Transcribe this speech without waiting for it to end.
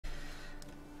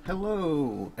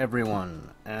Hello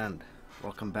everyone, and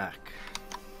welcome back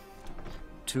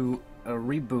to a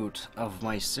reboot of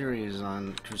my series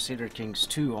on Crusader Kings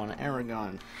II on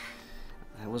Aragon.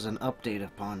 There was an update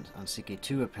on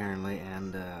CK2 apparently,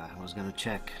 and I was gonna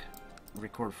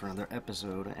record for another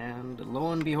episode, and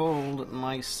lo and behold,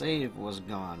 my save was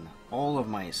gone. All of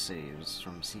my saves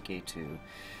from CK2.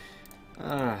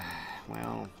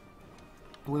 Well,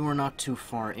 we were not too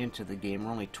far into the game.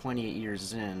 We're only 28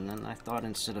 years in, and I thought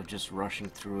instead of just rushing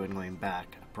through and going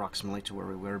back approximately to where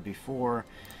we were before,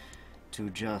 to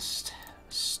just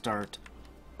start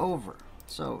over.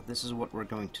 So this is what we're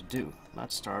going to do.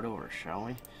 Let's start over, shall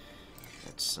we?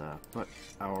 Let's put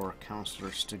our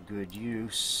counselors to good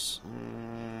use.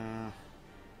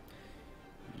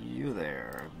 You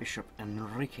there, Bishop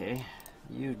Enrique.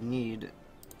 You need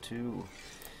to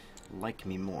like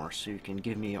me more so you can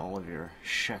give me all of your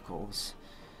shekels.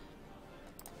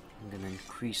 I'm gonna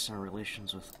increase our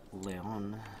relations with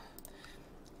Leon.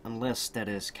 Unless, that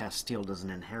is, Castile doesn't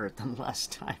inherit them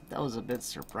last time. That was a bit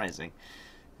surprising.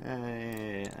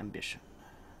 Ambition.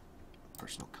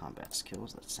 Personal combat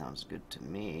skills, that sounds good to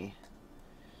me.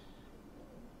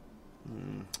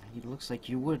 It looks like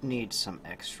you would need some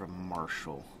extra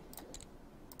martial.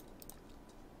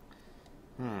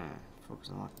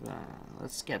 Focus on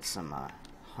let's get some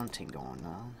hunting going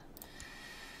on.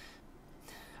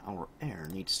 Our heir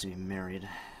needs to be married.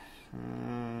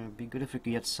 Be good if we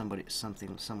could get someone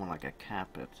like a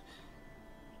Capet.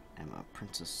 Emma,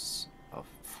 Princess of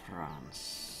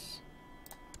France.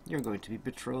 You're going to be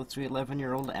betrothed to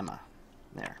 11-year-old Emma.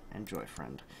 There, enjoy,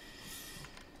 friend.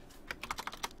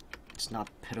 It's not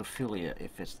pedophilia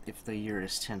if the year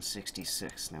is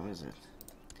 1066, now is it?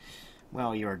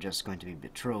 Well, you're just going to be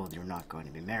betrothed, you're not going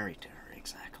to be married to her,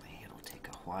 exactly. It'll take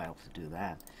a while to do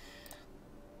that.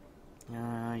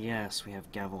 Yes, we have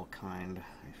Gavelkind.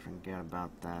 I forget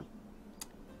about that.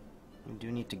 We do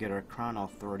need to get our crown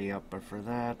authority up, but for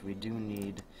that, we do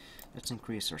need... Let's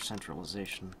increase our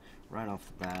centralization right off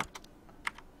the bat.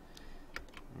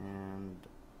 And...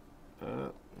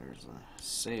 there's a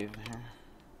save here.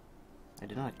 I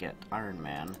did not get Iron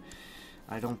Man.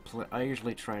 I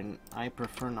usually try and... I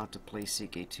prefer not to play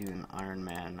CK2 and Iron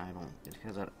Man.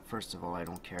 Because first of all, I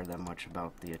don't care that much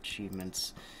about the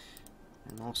achievements.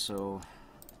 And also,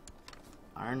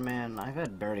 Iron Man, I've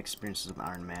had bad experiences with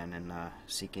Iron Man in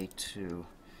CK2.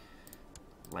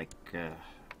 Like,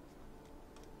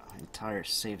 entire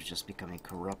saves just becoming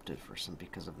corrupted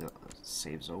because of the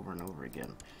saves over and over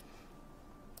again.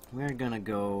 We're gonna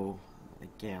go...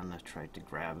 Again, I tried to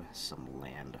grab some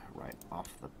land right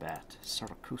off the bat.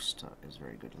 Saracusta is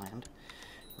very good land.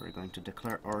 We're going to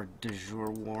declare our de jure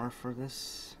war for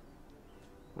this.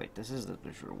 Wait, this is the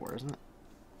de jure war, isn't it?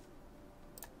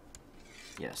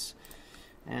 Yes.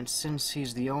 And since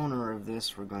he's the owner of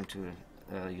this, we're going to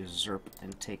usurp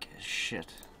and take his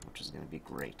shit, which is going to be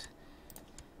great.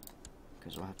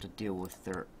 Because we'll have to deal with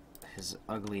his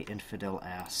ugly infidel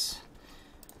ass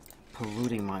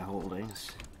polluting my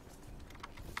holdings.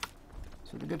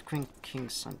 So the good King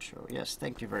Sancho, yes,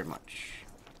 thank you very much.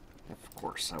 Of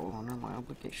course, I will honor my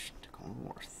obligation to go to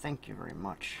war. Thank you very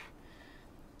much.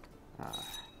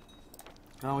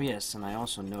 Oh yes, and I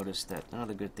also noticed that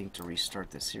another good thing to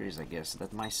restart this series, I guess,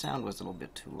 that my sound was a little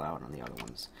bit too loud on the other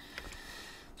ones.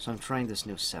 So I'm trying this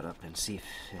new setup and see if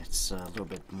it's a little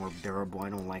bit more bearable. I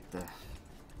don't like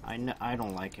I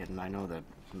don't like it, and I know that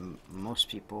most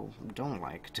people don't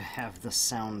like to have the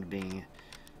sound being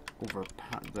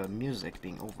the music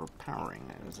being overpowering.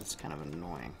 It's kind of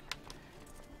annoying.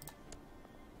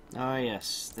 Oh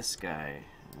yes, this guy.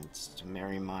 It's to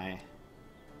marry my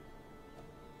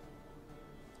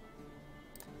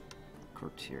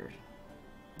courtier.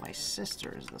 My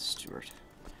sister is the steward.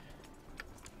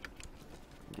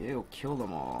 Ew, kill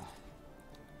them all.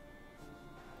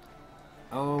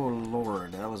 Oh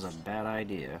lord, that was a bad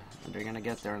idea. They're gonna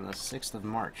get there on the 6th of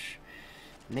March.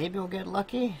 Maybe we'll get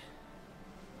lucky?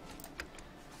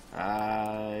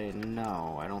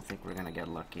 No, I don't think we're gonna get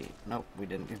lucky. Nope, we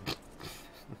didn't get...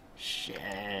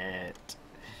 Shit.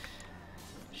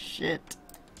 Shit.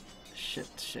 Shit,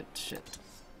 shit, shit.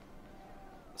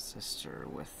 Sister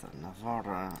with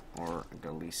Navarra or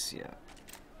Galicia.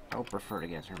 I would prefer to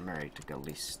get her married to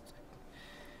Galicia.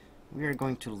 We are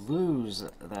going to lose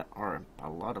that a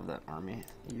lot of that army.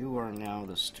 You are now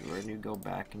the steward. You go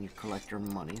back and you collect your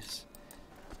monies.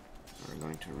 We're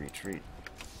going to retreat.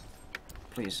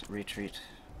 Please, retreat.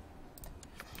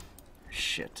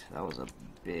 Shit, that was a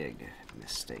big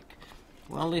mistake.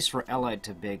 Well, at least we're allied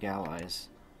to big allies.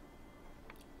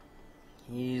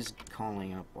 He's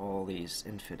calling up all these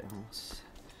infidels.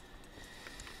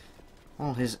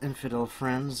 All his infidel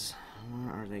friends.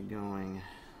 Where are they going?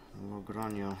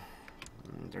 Logroño.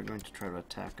 They're going to try to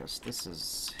attack us. This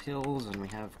is hills, and we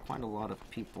have quite a lot of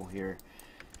people here.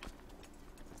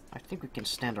 I think we can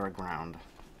stand our ground.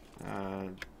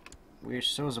 It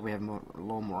shows that we have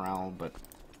low morale, but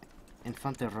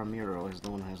Infante Ramiro is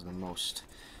the one who has the most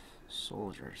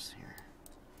soldiers here.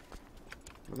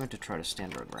 We're going to try to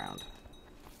stand our ground.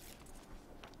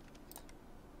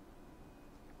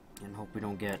 And hope we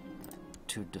don't get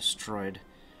too destroyed.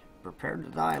 Prepare to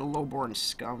die, lowborn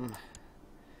scum.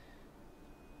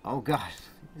 Oh god,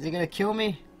 is he gonna kill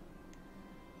me?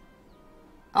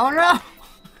 Oh no!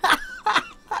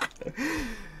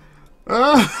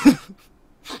 Oh.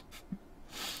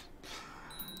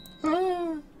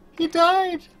 Oh, he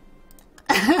died!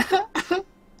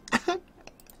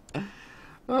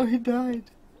 Oh, he died.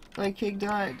 My king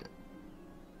died.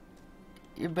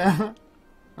 You bet.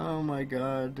 Oh my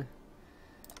god.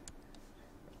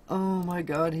 Oh my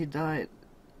god, he died.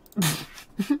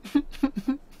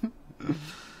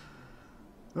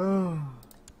 Oh.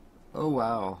 Oh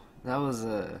wow. That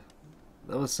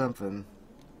was something.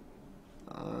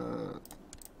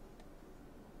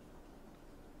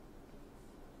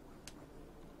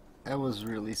 That was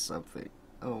really something.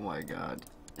 Oh my god.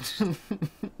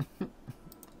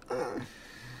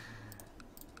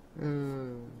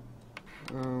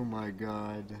 Oh my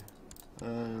god.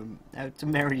 I have to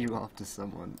marry you off to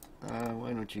someone.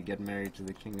 Why don't you get married to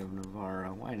the King of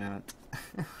Navarra? Why not?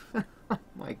 Oh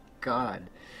my god.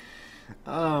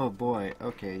 Oh boy.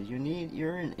 Okay,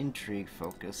 you're in intrigue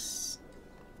focus.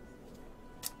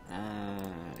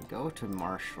 Go to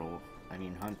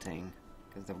hunting,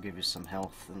 because they'll give you some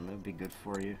health and that'll be good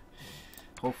for you.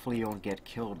 Hopefully you won't get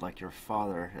killed like your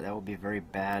father. That will be very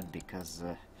bad because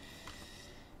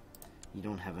you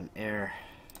don't have an heir.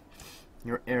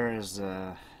 Your heir is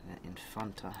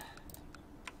Infanta.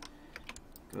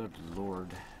 Good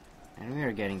lord. And we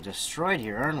are getting destroyed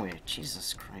here, aren't we?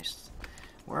 Jesus Christ.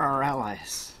 Where are our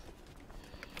allies?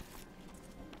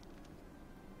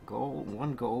 Gold,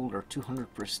 1 gold or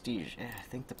 200 prestige. Yeah, I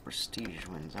think the prestige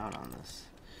wins out on this.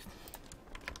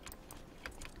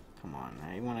 Come on,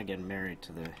 I want to get married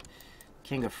to the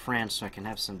King of France so I can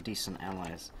have some decent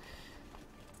allies.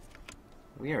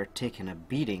 We are taking a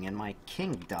beating and my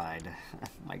king died.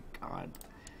 My god.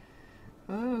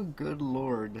 Oh, good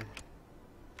lord.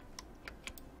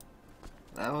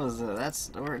 That was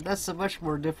that's a much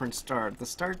more different start. The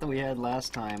start that we had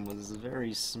last time was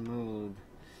very smooth.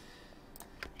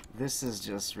 This is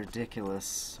just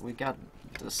ridiculous. We got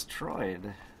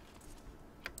destroyed.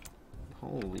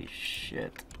 Holy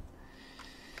shit.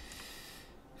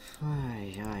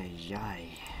 Ay, ay, ay.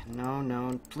 No,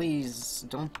 no, please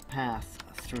don't path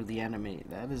through the enemy.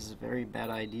 That is a very bad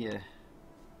idea.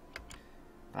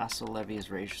 Vassal levy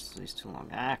is raised too long.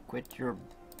 Ah, quit your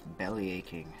belly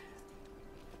aching.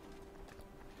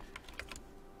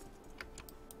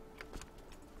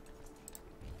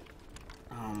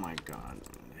 Oh my god.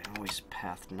 They always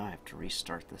path. Now I have to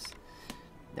restart this.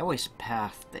 They always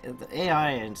path. The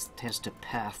AI tends to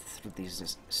path through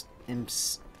these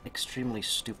extremely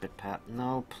stupid path.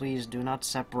 No, please do not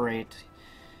separate.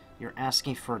 You're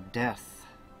asking for death.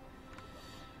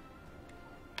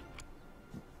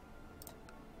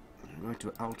 I'm going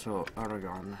to Alto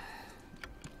Aragon.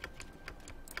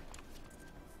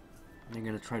 They're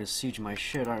gonna try to siege my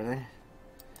shit, are they?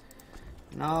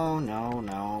 No, no,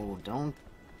 no, don't.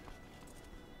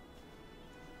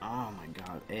 Oh my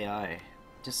god, AI.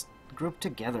 Just group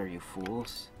together, you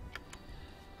fools.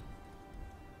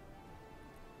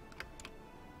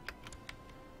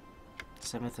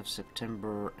 th of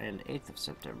September and 8th of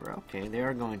September. Okay, they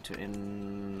are going to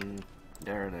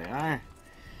there they are.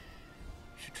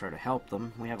 Should try to help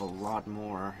them. We have a lot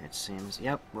more, it seems.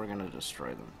 Yep, we're gonna destroy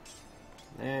them.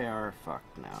 They are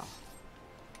fucked now.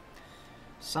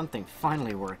 Something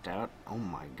finally worked out. Oh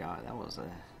my god, that was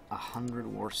 100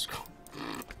 war score.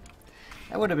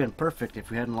 That would have been perfect if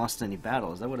we hadn't lost any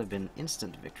battles. That would have been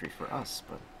instant victory for us,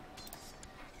 but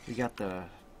we got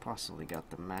possibly got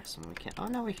the maximum we can. Oh,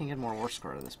 now we can get more war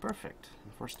score out of this. Perfect.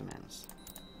 Enforced demands.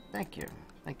 Thank you.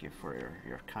 Thank you for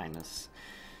your kindness.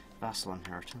 Vassal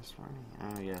inheritance for me.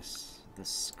 Oh, yes.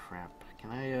 This crap.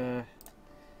 Can I,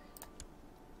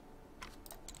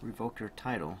 revoke your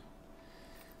title?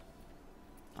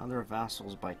 Other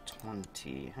vassals by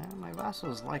 20. My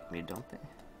vassals like me, don't they?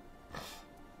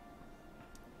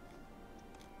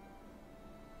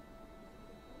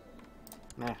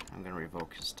 Nah, I'm gonna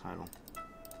revoke his title.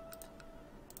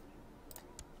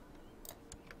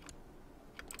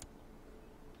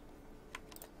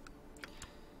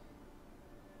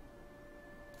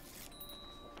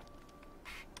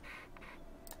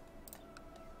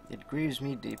 It grieves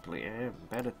me deeply. I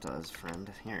bet it does, friend.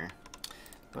 Here.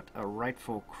 But a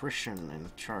rightful Christian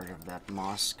in charge of that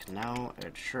mosque, now a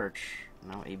church,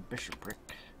 now a bishopric.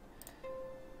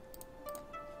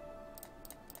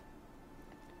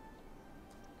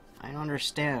 I don't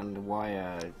understand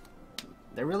why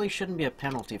there really shouldn't be a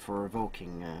penalty for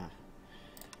revoking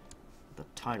the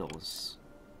titles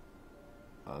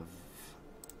of...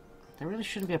 There really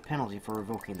shouldn't be a penalty for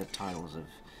revoking the titles of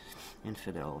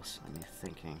infidels, I'm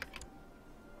thinking.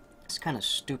 It's kind of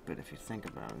stupid if you think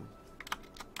about it.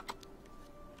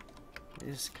 It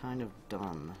is kind of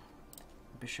dumb.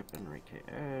 Bishop Enrique.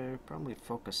 Probably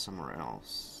focus somewhere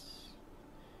else.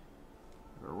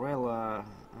 Varela.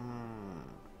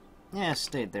 Yeah,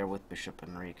 stayed there with Bishop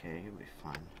Enrique. He'll be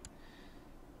fine.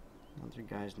 Other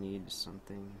guys need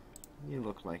something. You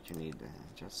look like you need to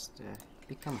just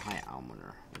become High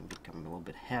Almoner and become a little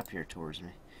bit happier towards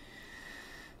me.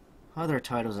 Other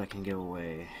titles I can give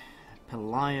away.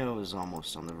 Pelayo is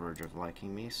almost on the verge of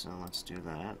liking me, so let's do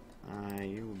that.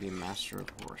 You will be Master of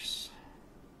Horse.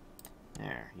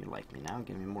 There, you like me now.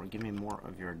 Give me more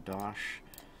of your dosh.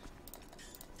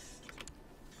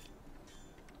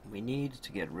 We need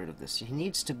to get rid of this. He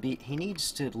needs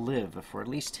to live for at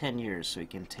least 10 years so he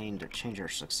can change our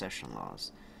succession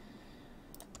laws.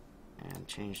 And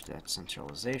change that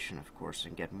centralization, of course,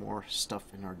 and get more stuff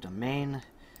in our domain.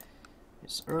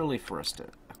 It's early for us to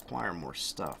acquire more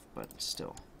stuff, but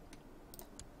still.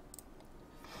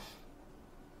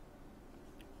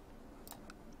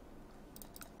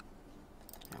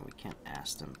 And we can't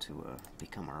ask them to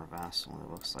become our vassal,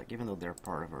 it looks like, even though they're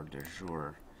part of our de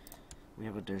jure. We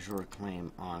have a de jure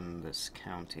claim on this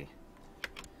county.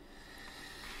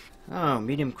 Oh,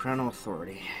 medium crown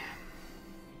authority.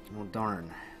 Well,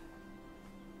 darn.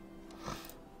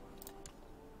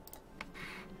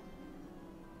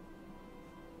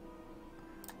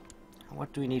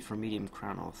 What do we need for medium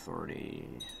crown authority?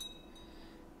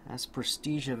 Has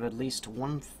prestige of at least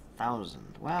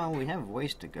 1,000. Well, we have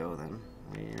ways to go then.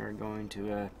 We are going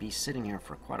to be sitting here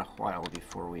for quite a while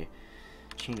before we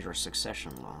change our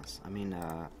succession laws. I mean,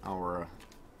 our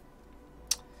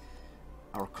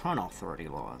crown authority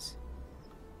laws.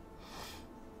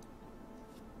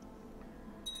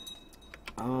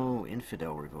 Oh,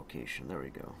 infidel revocation. There we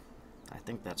go. I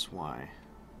think that's why.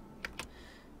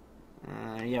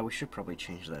 Yeah, we should probably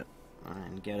change that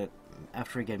and get it.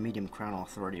 After we get medium crown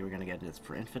authority, we're going to get it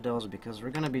for infidels because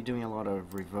we're going to be doing a lot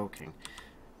of revoking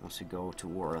once we go to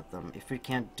war with them. If we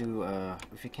can't do,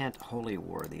 if we can't holy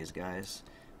war these guys,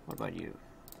 what about you?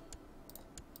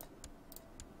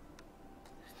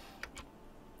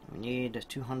 We need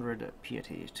 200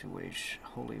 piety to wage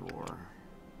holy war.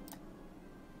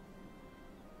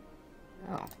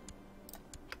 Oh.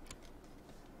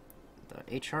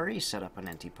 The HRE set up an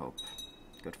anti-pope.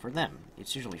 Good for them.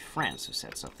 It's usually France who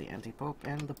sets up the anti-pope,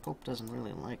 and the pope doesn't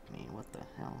really like me. What the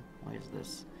hell? Why is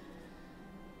this?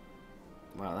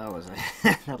 Wow, that was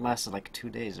that lasted like 2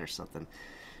 days or something.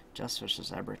 Justice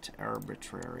is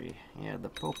arbitrary. Yeah, the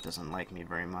pope doesn't like me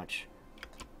very much.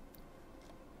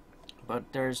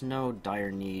 But there's no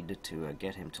dire need to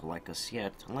get him to like us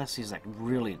yet, unless he's like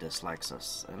really dislikes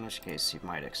us, in which case he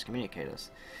might excommunicate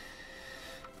us.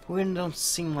 We don't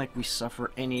seem like we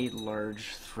suffer any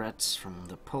large threats from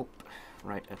the Pope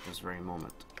right at this very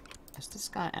moment. Is this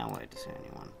guy allied to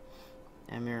anyone?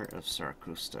 Emir of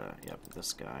Saracusta. Yep,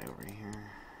 this guy over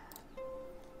here.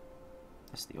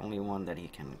 That's the only one that he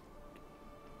can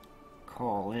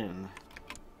call in.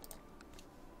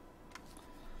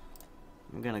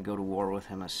 I'm gonna go to war with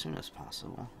him as soon as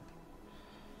possible.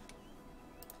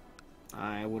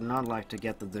 I would not like to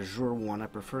get the de jure one. I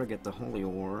prefer to get the holy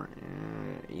war.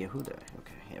 Yehuda.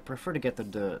 Okay, I prefer to get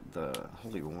the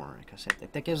holy war because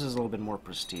that gives us a little bit more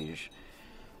prestige,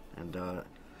 and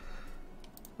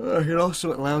it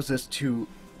also allows us to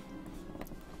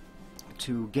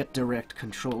get direct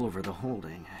control over the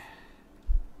holding.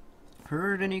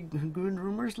 Heard any good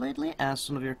rumors lately? Asked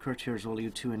one of your courtiers while you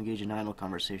two engage in idle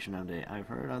conversation all day. I've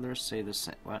heard others say the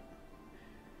same. What?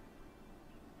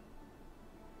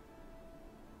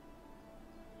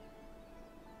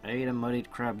 I ate a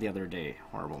muddied crab the other day.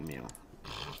 Horrible meal.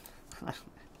 What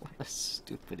a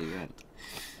stupid event.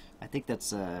 I think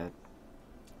that's one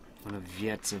of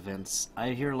Viet's events.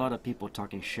 I hear a lot of people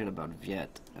talking shit about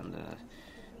Viet, and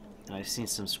I've seen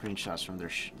some screenshots from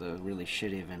the really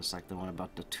shitty events, like the one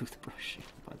about the toothbrushing.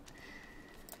 But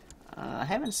I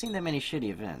haven't seen that many shitty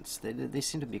events. They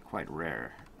seem to be quite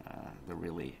rare. The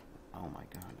really, oh my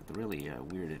god, the really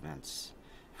weird events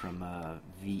from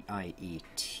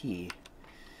VIET.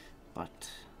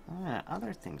 But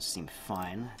other things seem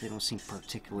fine. They don't seem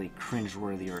particularly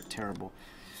cringeworthy or terrible.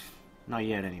 Not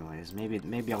yet, anyways.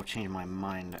 Maybe I'll change my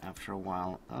mind after a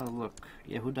while. Oh, look.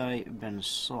 Yehudai ben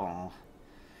Saul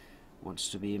wants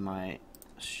to be my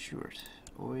steward.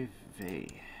 Oy vey.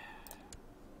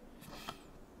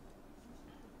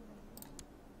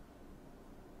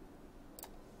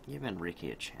 Give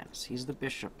Enrique a chance. He's the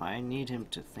bishop. I need him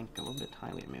to think a little bit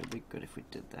highly. Maybe it would be good if we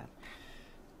did that.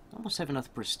 Almost have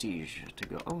enough prestige to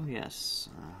go. Oh, yes.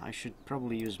 I should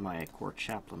probably use my court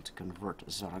chaplain to convert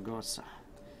Zaragoza.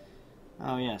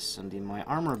 Oh, yes. And my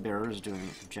armor bearer is doing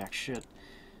jack shit.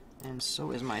 And so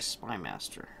is my spy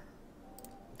master.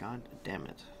 God damn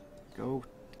it. Go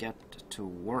get to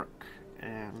work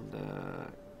and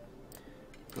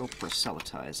go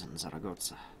proselytize in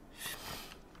Zaragoza.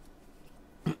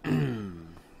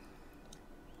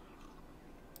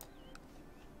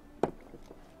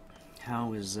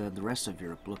 How is the rest of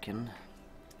Europe looking?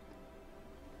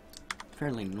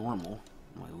 Fairly normal,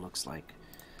 what it looks like.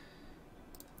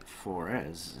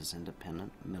 Forez is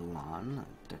independent. Milan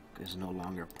is no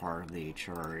longer part of the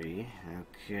HRE.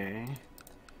 Okay.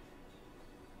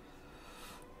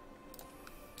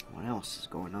 What else is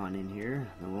going on in here?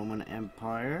 The Roman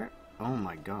Empire. Oh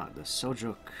my god, the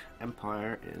Seljuk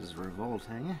Empire is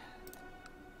revolting.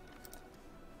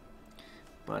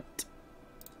 But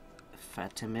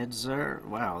Fatimids are...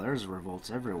 Wow, there's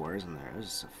revolts everywhere, isn't there? This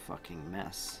is a fucking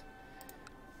mess.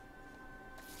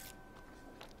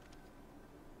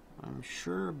 I'm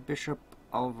sure Bishop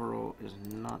Alvaro is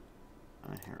not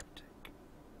a heretic.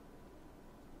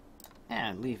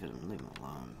 Yeah, leave him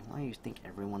alone. Why do you think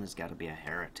everyone has got to be a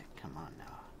heretic? Come on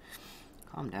now.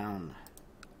 Calm down.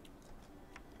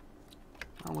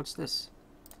 Oh, what's this?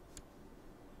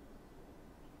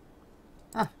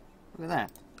 Ah, look at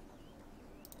that.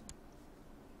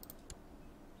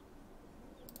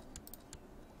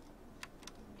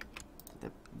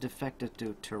 The defected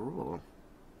to Tirul.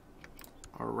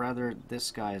 Or rather, this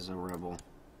guy is a rebel.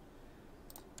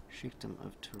 Sheikhdom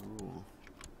of Tirul.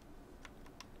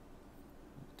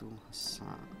 Abdul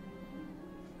Hassan.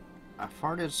 I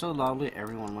farted so loudly,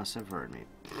 everyone must have heard me.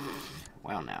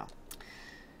 Well, now.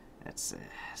 That's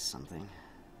something.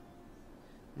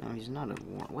 No, he's not at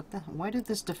war. What the? Why did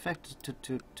this defect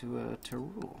to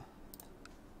Tirul?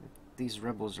 These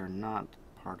rebels are not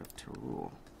part of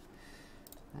Tirul.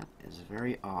 That is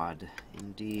very odd,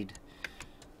 indeed.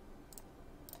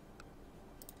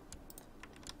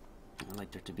 I'd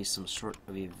like there to be some sort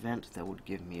of event that would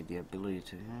give me the ability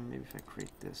to... maybe if I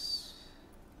create this...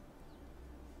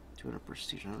 200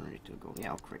 prestige, I'm ready to go.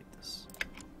 Yeah, I'll create this.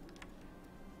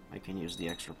 I can use the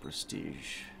extra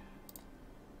prestige.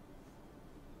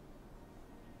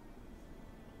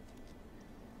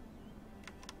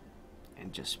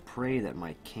 And just pray that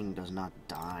my king does not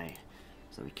die,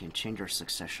 so we can change our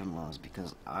succession laws,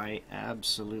 because I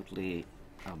absolutely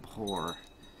abhor...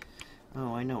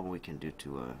 Oh, I know what we can do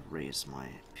to raise my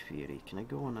piety. Can I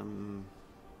go on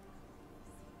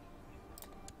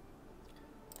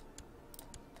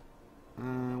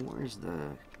where's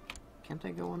the... Can't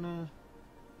I go on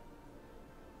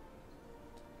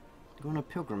a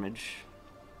pilgrimage?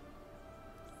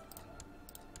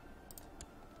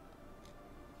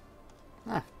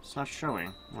 Ah, it's not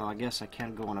showing. Well, I guess I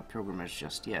can't go on a pilgrimage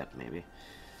just yet, maybe.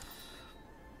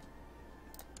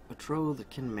 Betrothed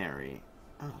can marry.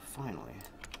 Oh, finally.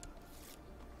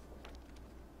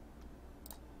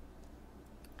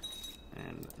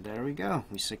 And there we go.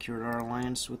 We secured our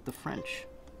alliance with the French.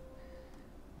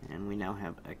 And we now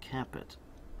have a Capet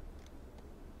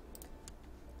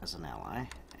as an ally.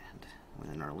 And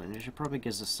within our lineage, it probably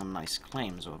gives us some nice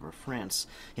claims over France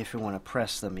if we want to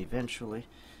press them eventually.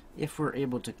 If we're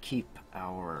able to keep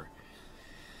our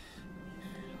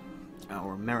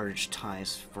marriage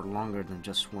ties for longer than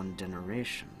just one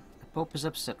generation. The Pope is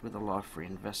upset with the law-free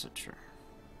investiture.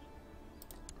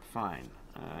 Fine.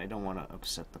 I don't want to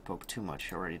upset the Pope too much.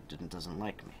 He already doesn't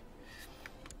like me.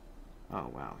 Oh,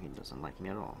 wow. He doesn't like me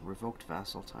at all. Revoked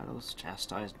vassal titles.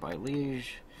 Chastised by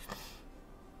liege.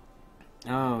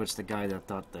 Oh, it's the guy that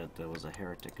thought that was a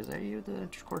heretic. Is that you, the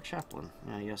court chaplain?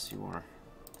 Yeah, yes, you are.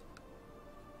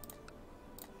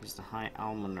 He's the High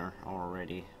Almoner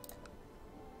already.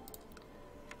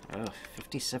 Oh,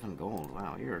 57 gold.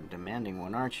 Wow, you're a demanding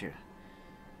one, aren't you?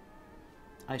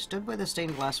 I stood by the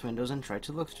stained glass windows and tried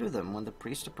to look through them when the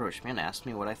priest approached me and asked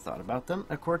me what I thought about them.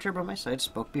 A courtier by my side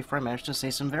spoke before I managed to say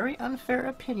some very unfair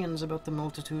opinions about the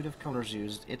multitude of colors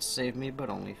used. It saved me, but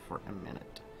only for a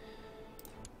minute.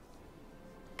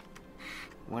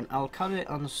 When Alcalde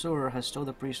Ansur has told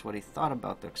the priest what he thought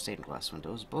about the stained glass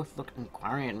windows, both looked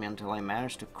inquiring at me until I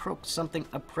managed to croak something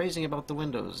appraising about the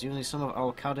windows, using some of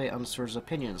Alcalde Ansur's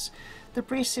opinions. The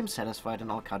priest seemed satisfied, and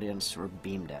Alcalde Ansur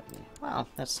beamed at me. Well,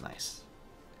 that's nice.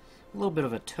 A little bit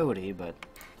of a toady, but...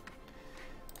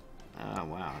 oh,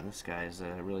 wow, this guy's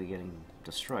really getting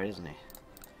destroyed, isn't he?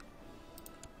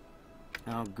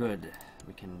 Oh, good.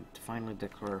 We can finally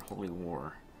declare holy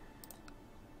war.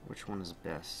 Which one is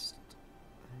best?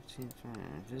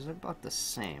 Is about the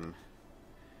same.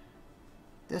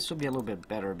 This will be a little bit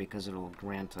better because it'll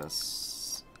grant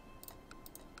us...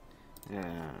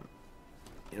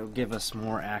 it'll give us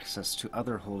more access to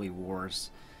other holy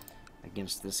wars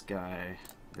against this guy,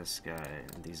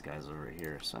 and these guys over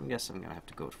here. So I guess I'm going to have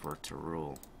to go for to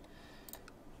rule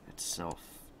itself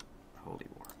holy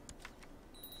war.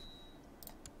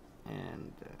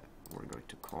 And we're going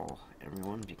to call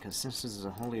everyone, because since this is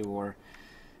a holy war,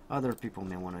 other people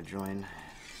may want to join.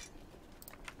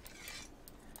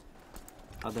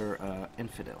 Other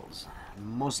infidels,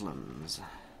 Muslims,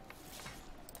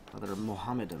 other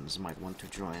Mohammedans might want to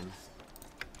join.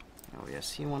 Oh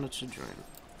yes, he wanted to join.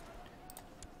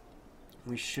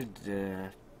 We should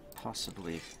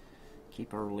possibly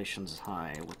keep our relations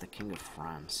high with the King of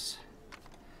France.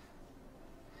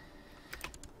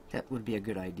 That would be a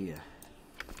good idea.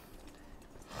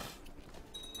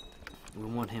 We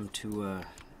want him to,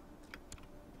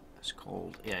 it's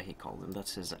called, yeah, he called him,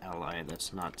 that's his ally,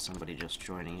 that's not somebody just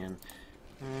joining in.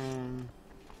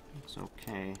 It's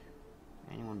okay.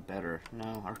 Anyone better?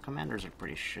 No, our commanders are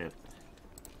pretty shit.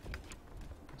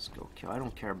 Let's go kill. I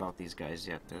don't care about these guys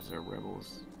yet, they're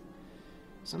rebels.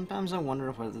 Sometimes I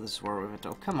wonder whether this war will...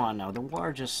 oh, come on now, the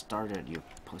war just started, you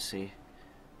pussy.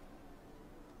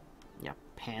 Yeah,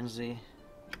 pansy.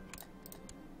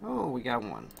 Oh, we got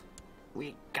one.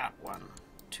 We got one.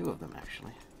 Two of them,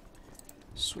 actually.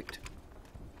 Sweet.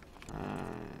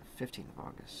 15th of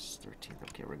August, 13th.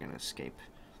 Okay, we're gonna escape.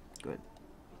 Good.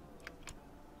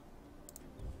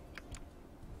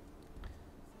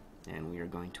 And we are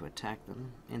going to attack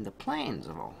them in the plains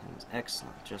of all things.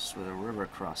 Excellent. Just with a river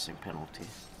crossing penalty.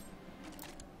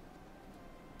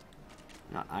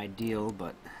 Not ideal,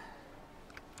 but...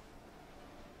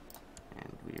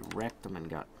 and we wrecked them and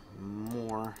got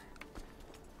more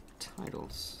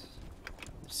titles.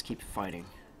 Just keep fighting.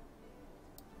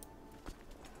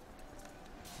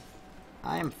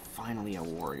 I am finally a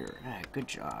warrior. Ah, good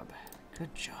job.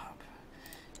 Good job.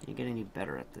 Can you get any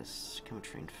better at this? Become a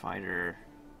trained fighter.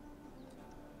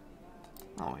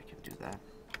 Oh, I can do that.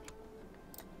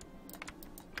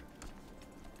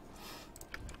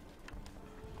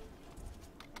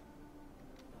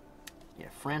 Yeah,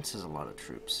 France has a lot of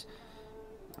troops.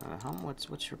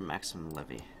 What's your maximum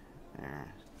levy?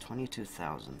 There,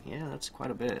 22,000. Yeah, that's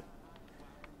quite a bit.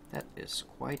 That is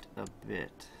quite a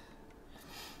bit.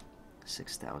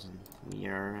 6,000. We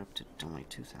are up to only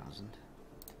 2,000.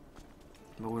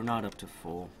 But we're not up to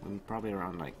full. We're probably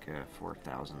around like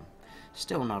 4,000.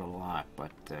 Still not a lot,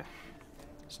 but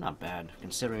it's not bad,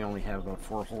 considering I only have about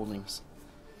 4 holdings.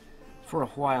 For a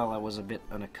while, I was a bit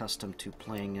unaccustomed to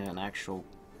playing an actual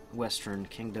Western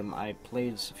kingdom. I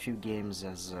played a few games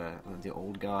as the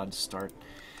old gods start.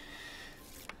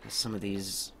 Some of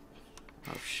these...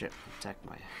 oh shit, attacked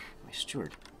my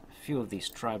steward. A few of these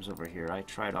tribes over here, I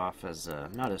tried off as,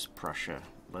 not as Prussia,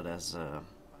 but as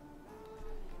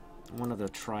one of the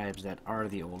tribes that are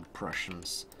the old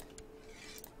Prussians.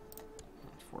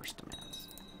 Forced demands.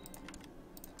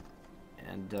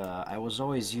 And I was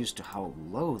always used to how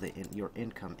low your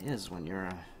income is when you're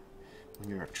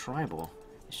a tribal.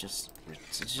 It's just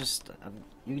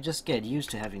you just get used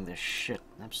to having this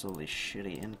absolutely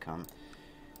shitty income.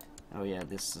 Oh yeah,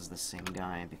 this is the same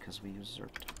guy because we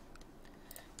usurped.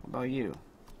 What about you?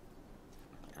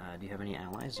 Do you have any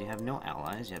allies? You have no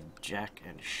allies. You have jack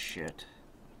and shit.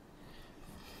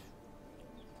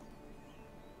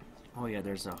 Oh yeah,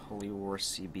 there's a Holy War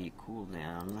CB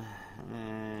cooldown.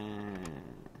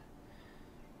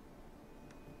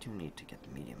 We do need to get the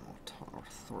medium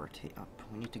authority up.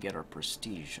 We need to get our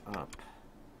prestige up,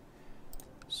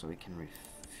 so we can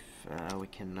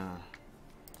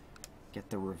get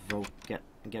the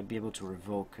be able to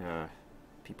revoke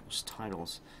people's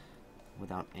titles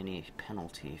without any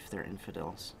penalty if they're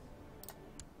infidels.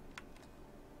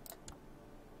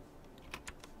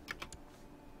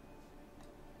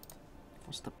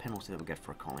 What's the penalty that we get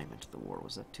for calling into the war?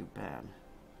 Was that too bad?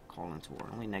 Call into war.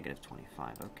 Only negative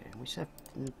 25. Okay. We should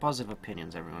have positive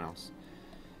opinions, everyone else.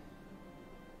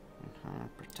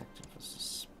 Protected for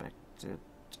suspected...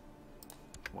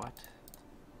 what?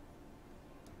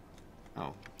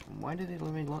 Oh. Why did it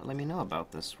let me know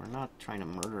about this? We're not trying to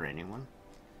murder anyone.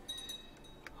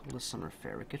 hold a summer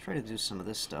fair. We could try to do some of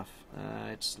this stuff.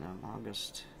 It's now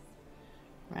August.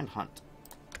 Grand hunt.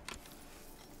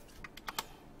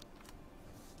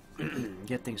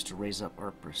 Get things to raise up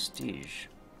our prestige.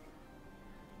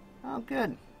 Oh,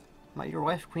 good. Your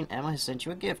wife, Queen Emma, has sent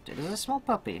you a gift. It is a small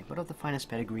puppy, but of the finest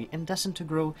pedigree, and destined to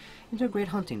grow into a great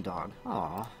hunting dog.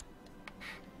 Aww.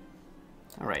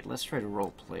 Alright, let's try to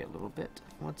roleplay a little bit.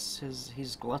 What's his...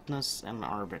 He's gluttonous and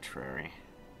arbitrary.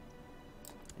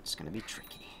 It's gonna be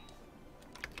tricky.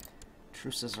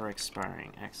 Truces are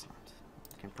expiring. Excellent.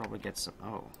 Can probably get some...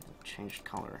 Oh, changed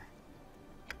color.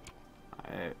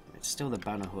 It's still the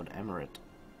Bannerhood Emirate.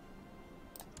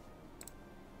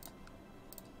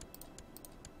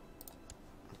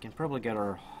 We can probably get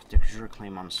our de jure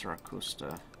claim on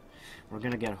Saracusta. We're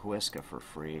gonna get Huesca for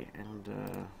free, and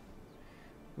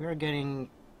we are getting...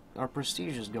 Our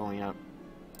prestige is going up.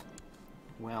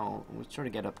 Well, we'll try to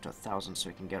get up to 1,000 so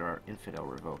we can get our infidel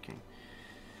revoking.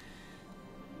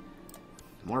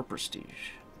 More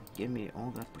prestige. Give me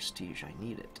all that prestige. I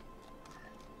need it.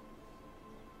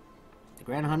 The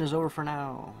Grand Hunt is over for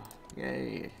now.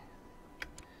 Yay.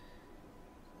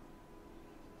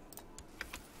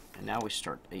 And now we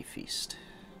start a feast.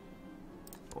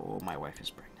 Oh, my wife is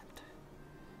pregnant.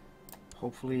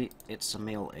 Hopefully it's a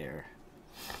male heir.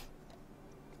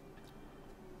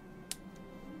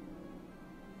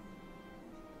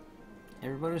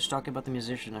 Everybody was talking about the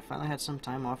musician. I finally had some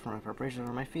time off from my preparation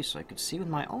for my feast so I could see with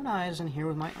my own eyes and hear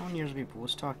with my own ears what people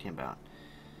was talking about.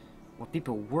 What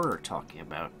people were talking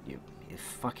about, you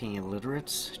fucking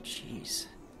illiterates. Jeez.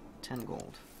 10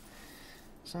 gold.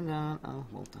 Sundown. Oh,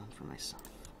 well done for myself.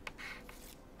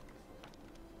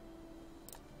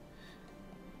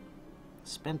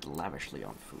 Spent lavishly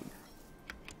on food.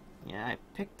 Yeah, I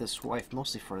picked this wife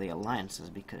mostly for the alliances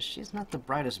because she's not the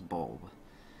brightest bulb.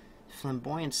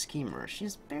 Flamboyant schemer.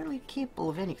 She's barely capable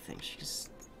of anything. She's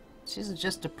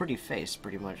just a pretty face,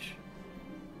 pretty much.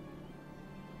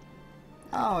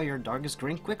 Oh, your dog is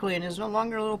growing quickly and is no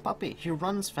longer a little puppy. He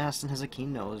runs fast and has a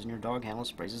keen nose, and your dog handles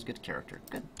praises good character.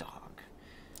 Good dog.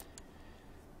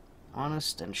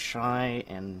 Honest and shy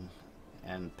and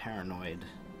paranoid.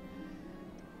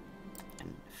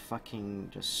 And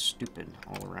fucking just stupid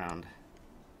all around.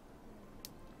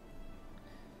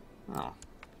 Oh,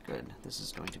 good. This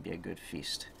is going to be a good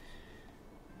feast.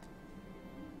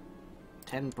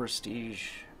 10 prestige.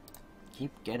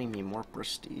 Keep getting me more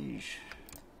prestige.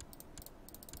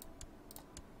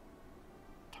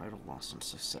 Title loss and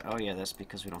success. Oh yeah, that's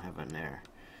because we don't have an heir.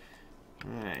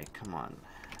 Alright, come on.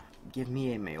 Give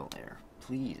me a male heir.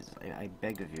 Please, I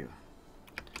beg of you.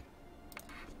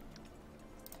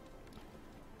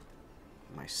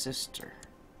 My sister,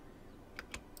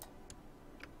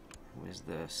 who is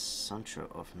the Sancho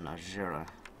of Najera.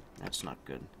 That's not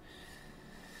good.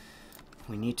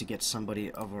 We need to get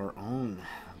somebody of our own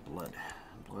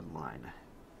bloodline.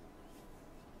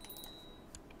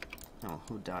 Oh,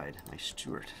 who died? My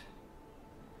steward.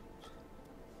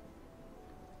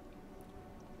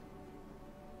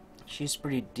 She's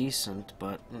pretty decent,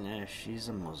 but she's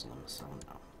a Muslim, so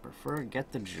no. Prefer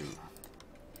get the Jew.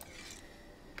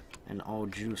 And all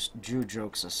Jew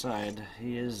jokes aside,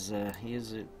 he is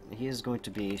going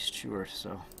to be a steward,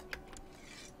 so.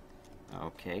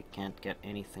 Okay, can't get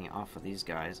anything off of these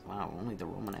guys. Wow, only the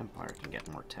Roman Empire can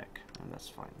get more tech, and that's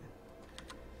fine.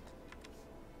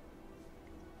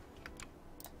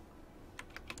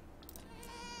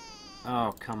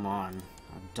 Oh, come on.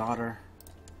 A daughter.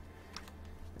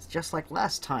 It's just like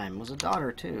last time. It was a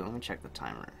daughter, too. Let me check the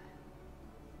timer.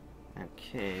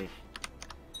 Okay.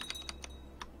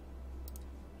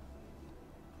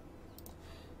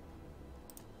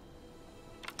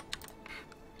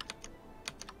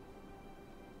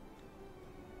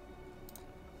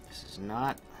 This is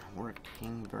not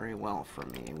working very well for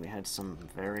me. We had some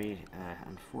very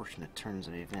unfortunate turns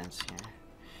of events here.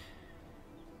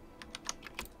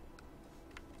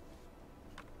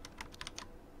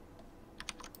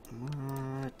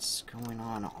 What's going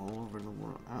on all over the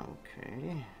world?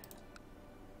 Okay.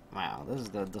 Wow, this is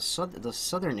the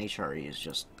southern HRE is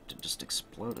just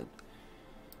exploded.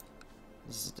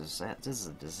 This is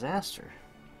a disaster.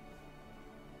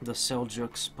 The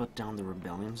Seljuks put down the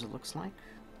rebellions. It looks like.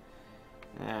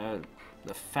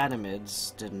 The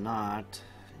Fatimids did not.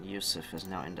 Yusuf is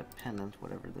now independent.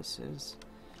 Whatever this is.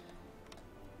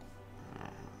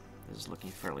 This is looking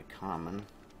fairly common.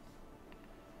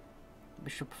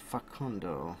 Bishop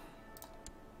Facundo.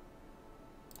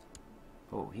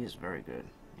 Oh, he is very good.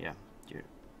 Yeah, dude.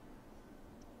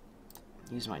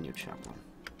 He's my new chaplain.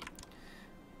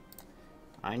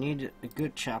 I need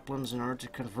good chaplains in order to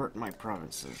convert my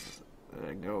provinces.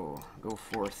 Go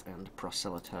forth and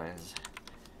proselytize.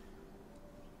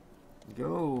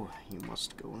 Go! You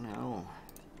must go now.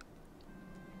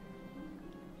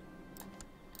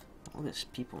 All these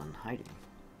people in hiding.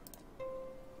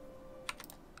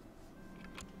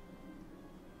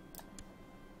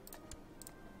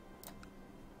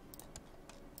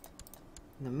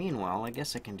 In the meanwhile, I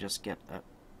guess I can just get a...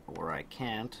 or I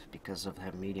can't, because of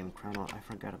that medium chrono. I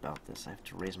forgot about this. I have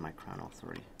to raise my chrono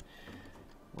 3.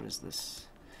 What is this?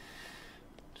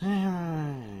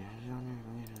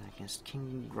 Against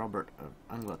King Robert of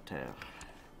Angleterre.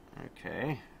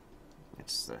 Okay.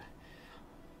 It's the...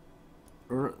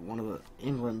 one of the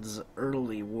England's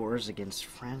early wars against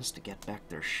France to get back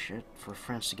their shit. For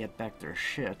France to get back their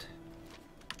shit.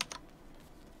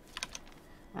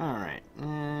 Alright.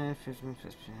 40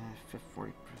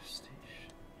 prestige.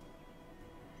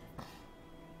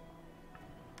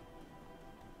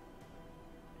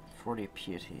 40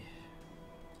 piety.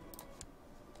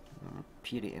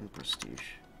 Piety and prestige.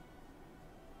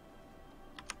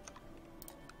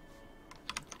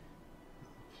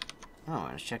 Oh,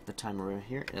 and check the time over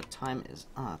here. The time is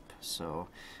up, so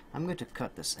I'm going to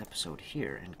cut this episode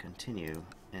here and continue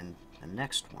in the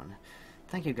next one.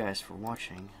 Thank you guys for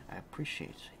watching. I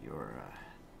appreciate your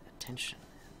attention.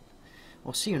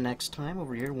 We'll see you next time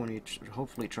over here when we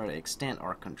hopefully try to extend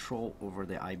our control over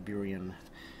the Iberian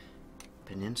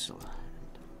Peninsula.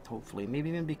 And hopefully, maybe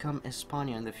even become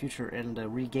Hispania in the future and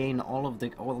regain all of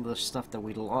the stuff that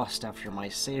we lost after my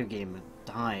save game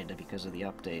died because of the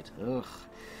update. Ugh.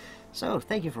 So,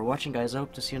 thank you for watching, guys. I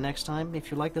hope to see you next time.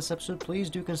 If you like this episode, please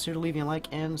do consider leaving a like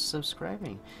and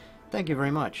subscribing. Thank you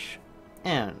very much,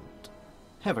 and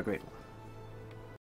have a great one.